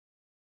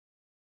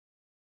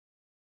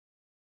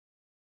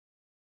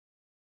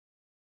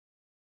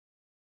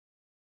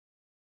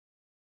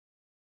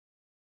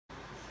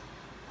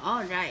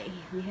All right,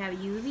 we have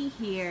Yuli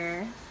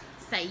here.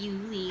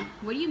 Syuli,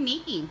 what are you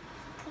making?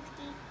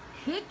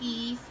 Cookie.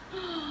 Cookies?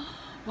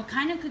 What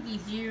kind of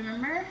cookies? Do you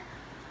remember?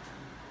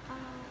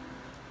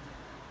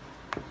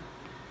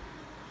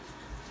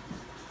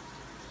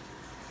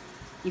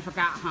 You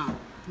forgot, huh?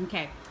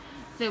 Okay.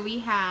 So we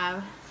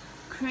have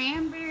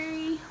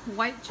cranberry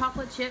white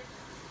chocolate chip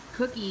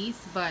cookies,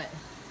 but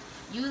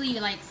Yuli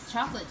likes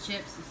chocolate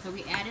chips, so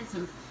we added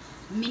some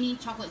mini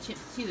chocolate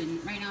chips too.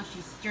 And right now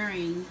she's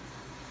stirring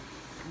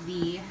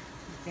the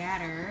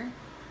batter.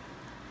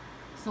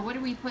 So what do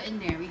we put in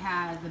there? We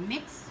have the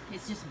mix.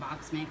 It's just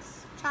box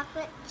mix.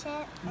 Chocolate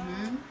chip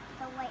and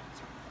the white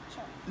chocolate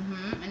chip.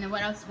 And then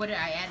what else? What did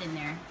I add in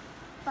there?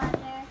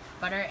 Butter.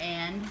 Butter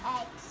and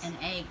eggs. And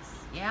eggs.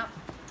 Yep.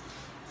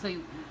 So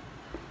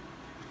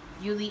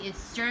Yuli is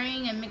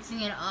stirring and mixing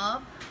it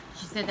up.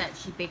 She said that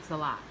she bakes a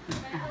lot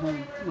at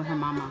home with her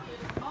mama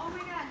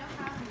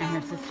and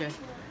her sister.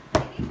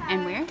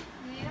 And where?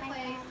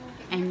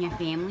 And your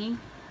family.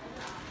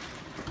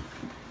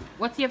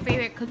 What's your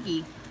favorite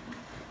cookie?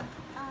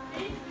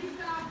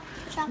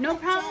 No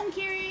problem,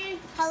 Kiri.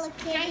 Hello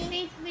Kitty. Drive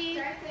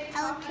safely.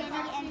 Hello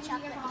Kitty and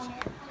chocolate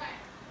chip.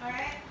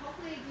 Alright,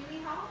 hopefully, do you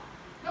need help?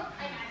 Nope,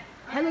 I got it.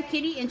 Hello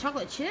Kitty and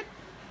chocolate chip?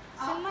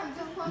 Some of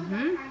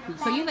them.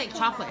 So you like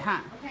chocolate, huh?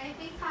 Okay,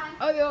 thanks, hon.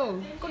 Oh,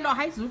 yo. Good dog.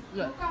 Hi, Soup.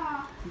 Look.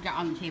 We got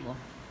on the table.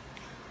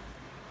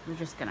 We're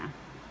just gonna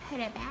put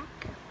it back.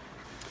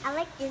 I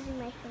like using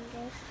my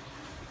fingers.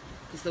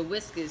 Because the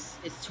whisk is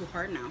too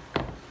hard now.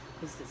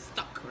 Because it's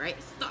stuck, right?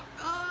 It's stuck.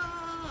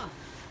 Ah!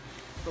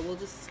 But we'll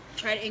just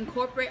try to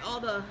incorporate all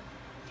the,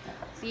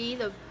 see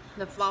the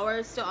flour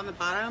is still on the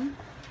bottom.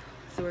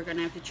 So we're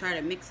gonna have to try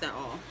to mix that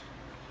all.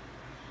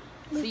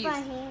 With my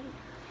hand.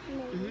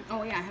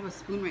 Oh yeah, I have a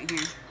spoon right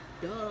here.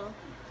 Duh.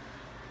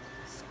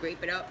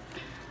 Scrape it up.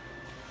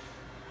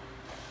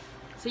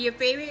 So your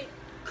favorite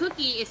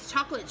cookie is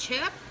chocolate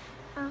chip?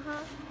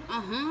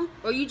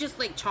 Or you just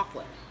like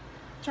chocolate?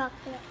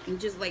 Chocolate. You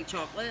just like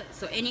chocolate?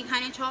 So any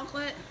kind of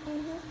chocolate?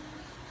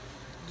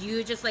 Do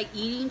you just like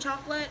eating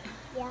chocolate?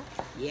 Yeah.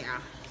 Yeah.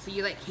 So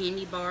you like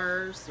candy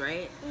bars,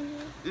 right?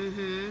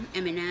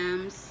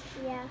 M&Ms.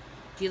 Yeah.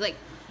 Do you like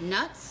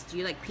nuts? Do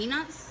you like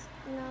peanuts?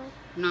 No.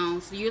 No.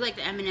 So you like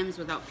the M&Ms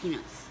without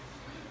peanuts.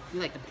 You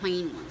like the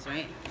plain ones,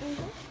 right?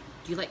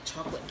 Do you like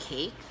chocolate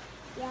cake?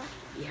 Yeah.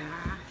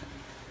 Yeah.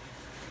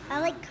 I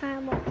like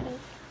caramel cake.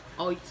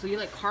 Oh, so you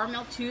like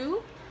caramel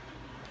too?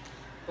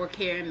 Or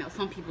caramel?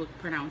 Some people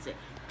pronounce it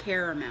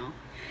caramel.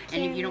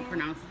 And if you don't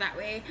pronounce it that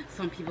way,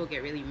 some people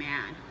get really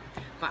mad.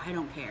 But I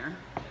don't care.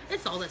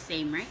 It's all the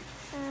same, right?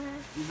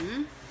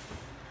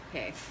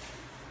 Okay.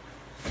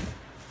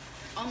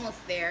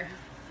 Almost there.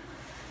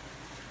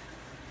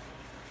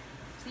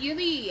 So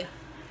Yuli,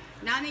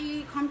 now that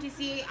you come to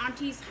see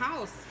Auntie's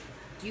house,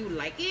 do you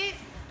like it?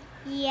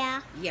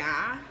 Yeah.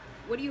 Yeah?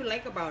 What do you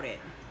like about it?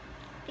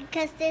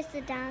 Because there's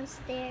the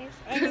downstairs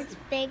and it's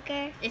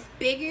bigger. It's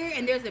bigger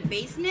and there's a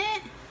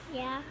basement?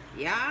 Yeah.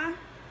 Yeah?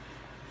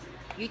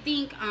 You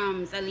think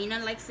Selena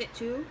likes it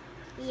too?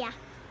 Yeah.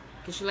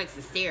 Because she likes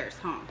the stairs,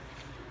 huh?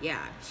 Yeah.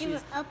 She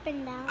was up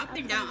and down. Up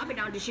and down, up and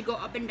down. Does she go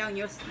up and down?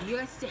 Do you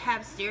guys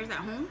have stairs at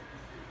home?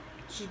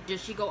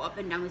 Does she go up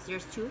and down the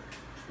stairs too?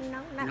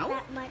 No, not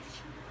that much.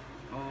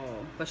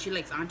 Oh, but she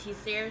likes Auntie's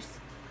stairs?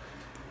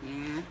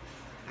 Yeah.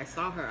 I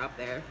saw her up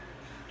there.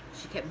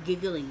 She kept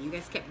giggling. You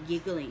guys kept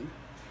giggling.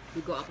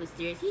 We go up the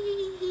stairs. Hee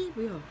hee hee.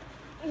 We all.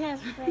 That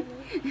was funny.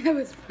 That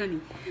was funny.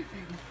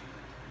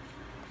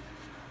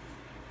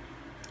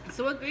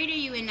 So what grade are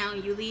you in now,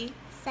 Yuli?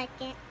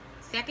 Second.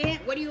 Second?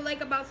 What do you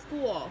like about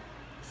school?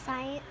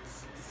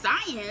 Science.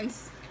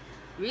 Science?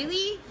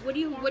 Really? What do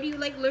you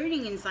like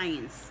learning in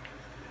science?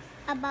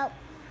 About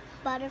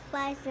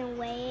butterflies and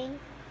weighing.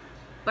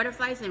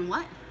 Butterflies and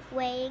what?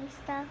 Weighing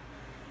stuff.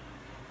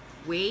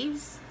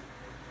 Waves?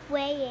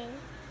 Weighing.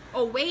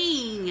 Oh,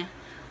 weighing.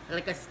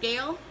 Like a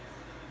scale?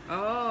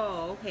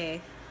 Oh,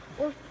 okay.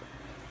 With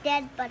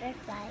dead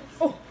butterflies.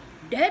 Oh,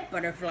 dead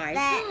butterflies.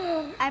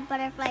 That our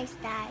butterflies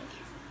died.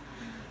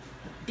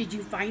 Did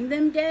you find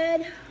them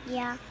dead?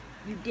 Yeah.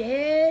 You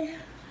did? Yeah.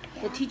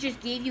 The teachers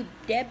gave you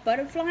dead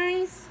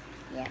butterflies?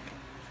 Yeah.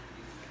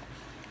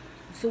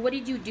 So what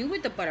did you do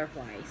with the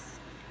butterflies?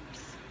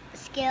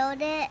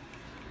 Scaled it.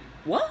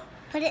 What?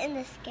 Put it in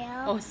the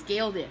scale. Oh,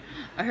 scaled it.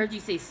 I heard you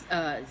say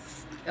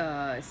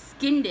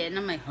skinned it, and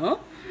I'm like, huh?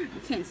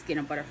 You can't skin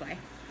a butterfly.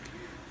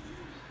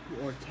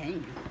 Or can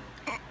you?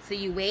 So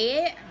you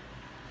weigh it?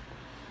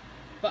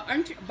 But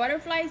aren't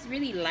butterflies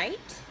really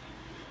light?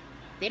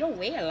 They don't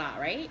weigh a lot,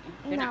 right?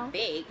 They're not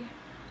big.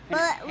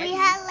 But we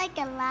had like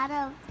a lot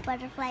of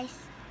butterflies.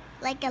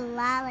 Like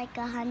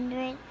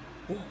 100.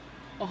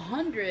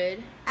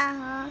 100?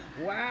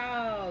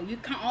 Wow. You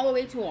count all the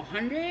way to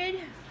 100?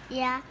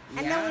 Yeah.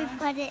 And then we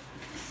put it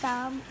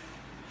some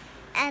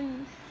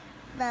and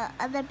the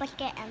other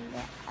bucket and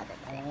the other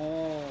bucket.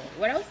 Oh.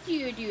 What else do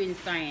you do in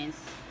science?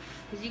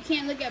 Because you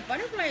can't look at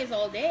butterflies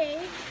all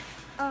day.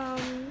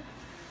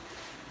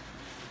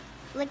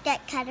 Look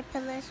at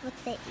caterpillars, what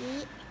they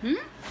eat.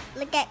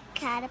 Look at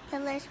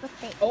caterpillars, what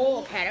they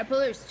Oh, eat.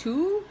 caterpillars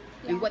too?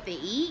 Yeah. And what they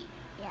eat?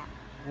 Yeah.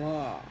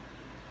 Wow.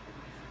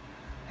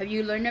 Have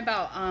you learned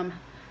about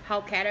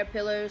how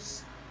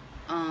caterpillars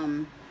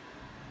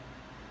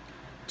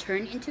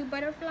turn into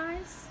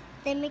butterflies?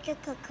 They make a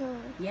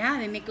cocoon. Yeah,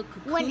 they make a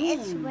cocoon. When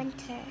it's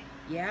winter.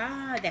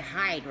 Yeah, they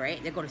hide, right?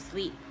 They go to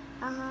sleep.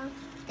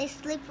 They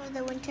sleep for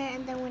the winter,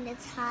 and then when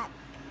it's hot,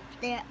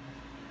 they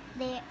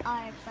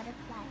are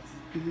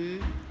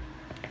butterflies.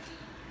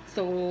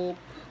 So,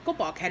 嗰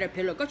個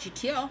caterpillar 嗰隻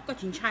條嗰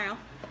隻菜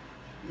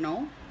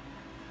No?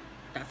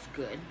 That's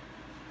good.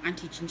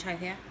 Auntie Chinchai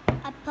here.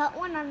 I put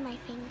one on my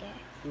finger.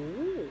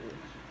 Ooh.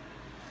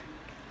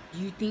 Do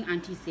you think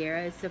Auntie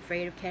Sarah is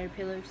afraid of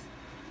caterpillars?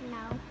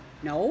 No.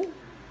 No?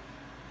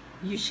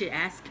 You should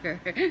ask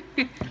her.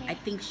 I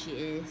think she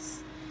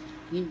is.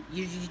 Do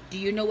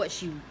you know what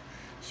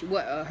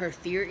what her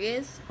fear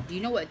is? Do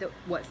you know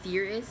what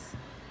fear is?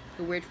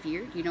 The word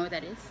fear. Do you know what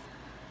that is?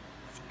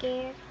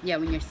 Scared. Yeah,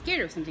 when you're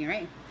scared of something,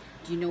 right?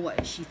 Do you know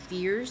what she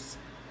fears?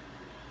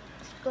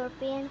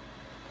 Scorpion.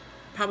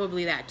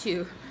 Probably that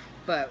too.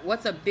 But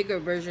what's a bigger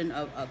version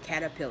of a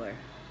caterpillar?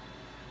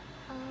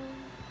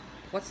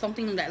 What's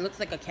something that looks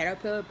like a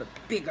caterpillar but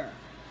bigger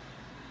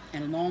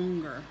and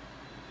longer?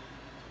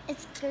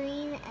 It's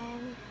green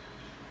and...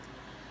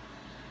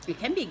 It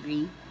can be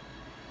green.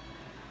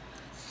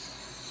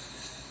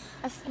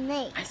 A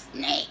snake. A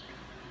snake!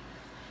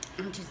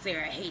 Auntie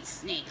Sarah hates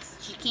snakes.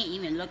 She can't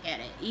even look at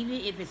it, even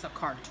if it's a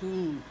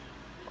cartoon.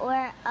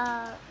 Or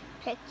a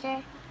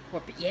picture.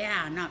 Or,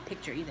 yeah, not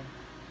picture either.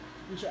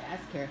 You should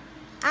ask her.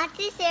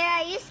 Auntie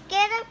Sarah, are you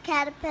scared of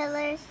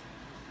caterpillars?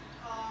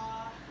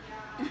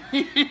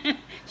 Yeah.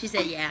 She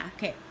said, yeah.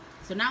 Okay,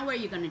 so now what are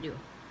you going to do?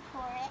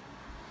 Pour it.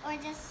 Or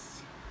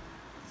just...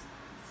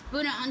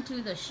 Spoon it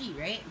onto the sheet,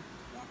 right?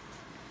 Yep.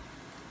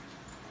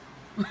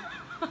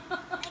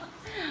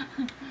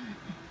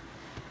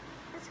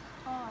 It's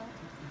hard.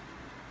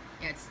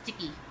 Yeah, it's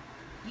sticky.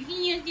 You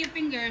can use your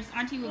fingers.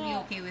 Auntie will be Yeah.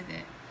 okay with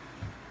it.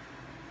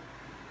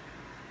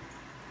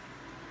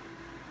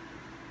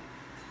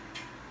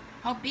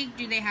 How big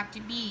do they have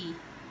to be?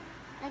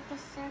 Like a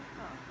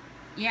circle.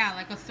 Yeah,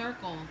 like a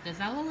circle. Does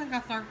that look like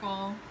a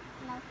circle?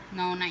 No.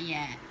 No, not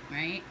yet,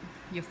 right?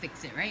 You'll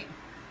fix it, right?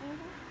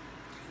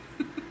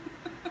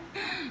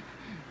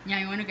 Yeah,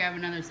 you want to grab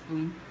another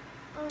spoon?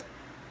 Well,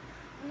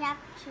 we have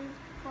to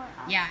pour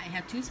out. Yeah, I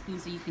have 2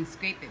 spoons so you can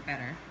scrape it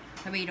better.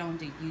 That way you don't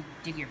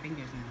dig your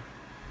fingers in.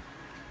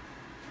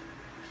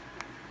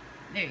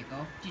 There you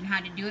go. Do you know how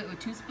to do it with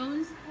 2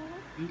 spoons?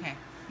 Okay,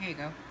 here you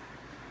go.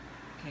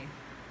 Okay.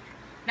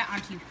 Now,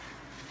 Auntie,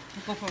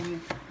 go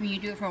from, when you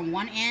do it from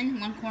one end,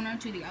 one corner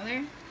to the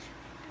other,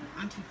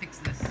 Auntie fix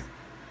this.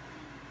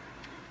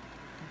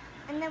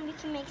 And then we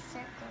can make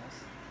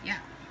circles. Yeah,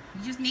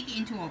 you just make it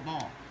into a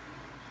ball.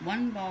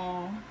 1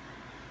 ball,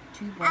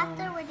 2 balls.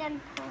 After we're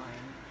done pouring.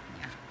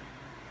 Yeah.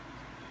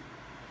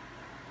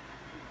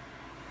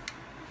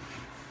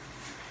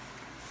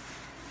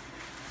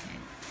 Okay.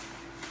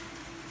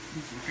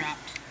 You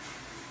dropped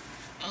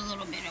a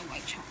little bit of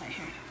white chocolate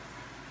here.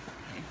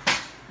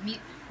 Okay.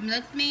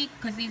 Let's make,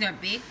 because these are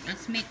big,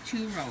 let's make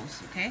 2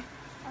 rows, okay?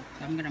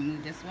 So I'm going to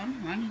move this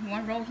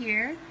one row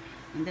here,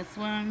 and this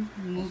one,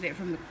 move it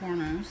from the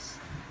corners.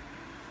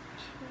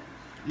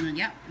 And then,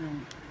 yep.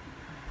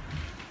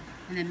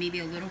 And then maybe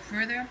a little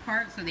further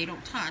apart so they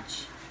don't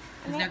touch,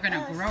 because they're going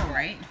to grow,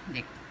 right?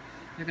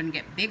 They're going to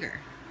get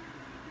bigger.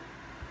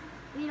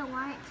 We don't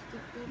want it to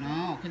get bigger.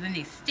 No, because then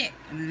they stick,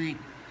 and then they,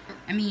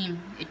 I mean,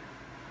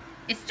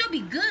 it still be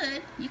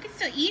good. You can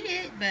still eat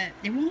it, but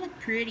they won't look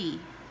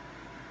pretty.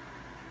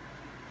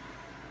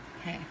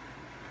 Okay.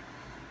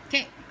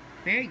 Okay.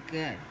 Very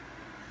good.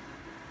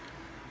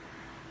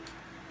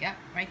 Yep,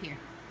 right here.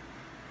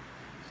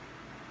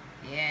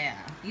 Yeah,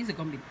 these are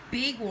gonna be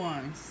big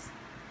ones.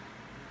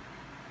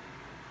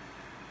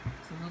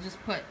 So we'll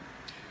just put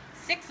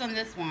 6 on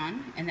this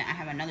one, and then I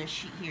have another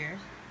sheet here.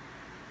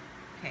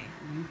 Okay,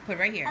 put it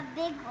right here. A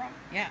big one.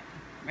 Yeah,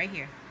 right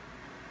here.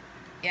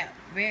 Yeah,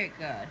 very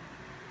good.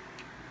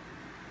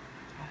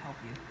 I'll help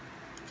you.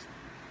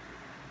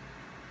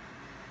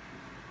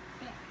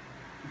 There.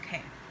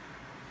 Okay.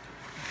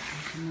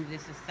 Move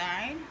this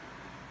aside.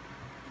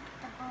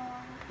 The bowl.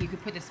 You can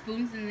put the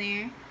spoons in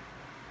there,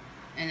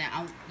 and then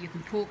you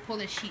can pull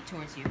the sheet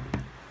towards you.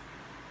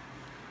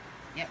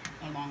 Yep,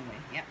 a long way.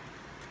 Yep.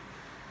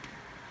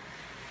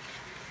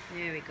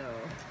 There we go.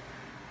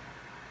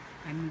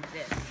 I move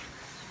this.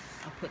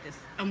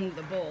 I'll move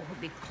the bowl a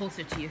bit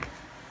closer to you.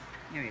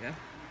 There we go.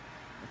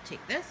 We'll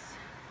take this.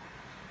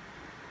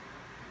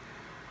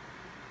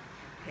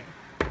 Okay.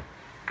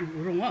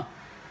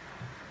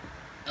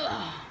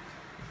 Ugh.